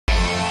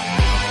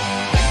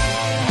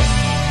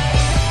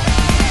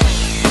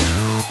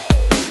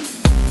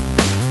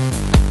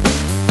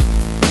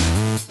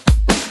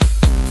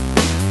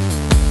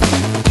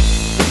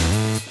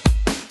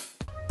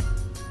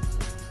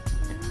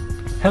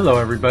Hello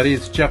everybody,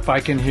 it's Jeff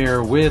Eichen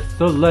here with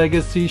The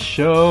Legacy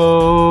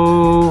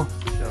Show.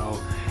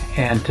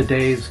 And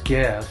today's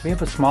guest, we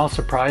have a small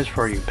surprise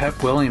for you.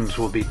 Pep Williams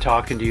will be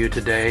talking to you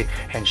today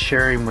and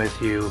sharing with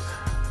you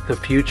the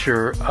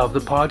future of the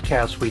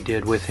podcast we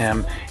did with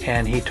him,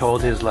 and he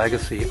told his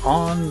legacy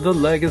on The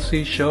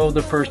Legacy Show,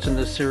 the first in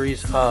the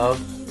series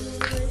of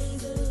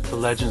The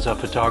Legends of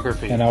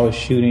Photography. And I was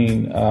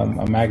shooting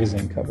a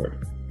magazine cover,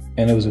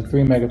 and it was a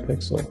 3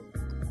 megapixel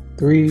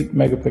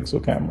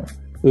camera.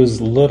 It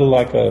was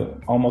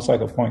almost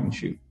like a point and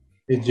shoot.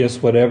 It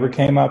just whatever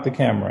came out the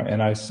camera,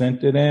 and I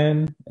sent it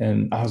in,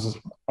 and I was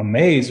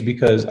amazed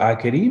because I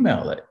could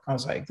email it. I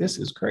was like, this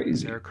is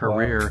crazy. Their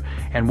career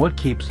and what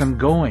keeps them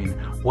going.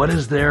 What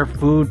is their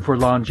food for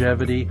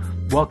longevity?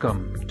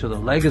 Welcome to The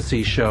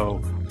Legacy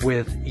Show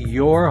with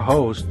your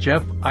host,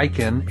 Jeff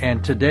Eichen,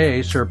 and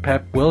today, Sir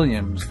Pep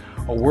Williams,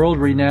 a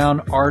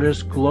world-renowned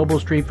artist,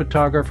 global street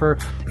photographer,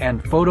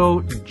 and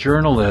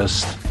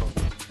photojournalist.